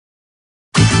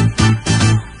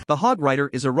The Hog Rider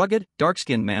is a rugged,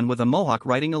 dark-skinned man with a mohawk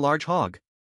riding a large hog.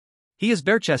 He is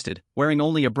bare-chested, wearing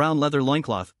only a brown leather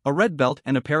loincloth, a red belt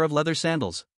and a pair of leather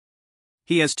sandals.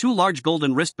 He has 2 large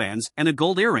golden wristbands and a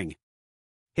gold earring.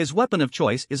 His weapon of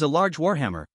choice is a large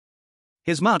warhammer.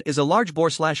 His mount is a large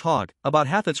boar/hog, about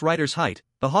half its rider's height.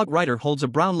 The Hog Rider holds a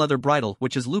brown leather bridle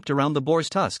which is looped around the boar's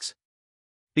tusks.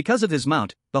 Because of his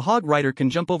mount, the Hog Rider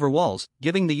can jump over walls,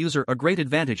 giving the user a great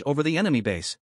advantage over the enemy base.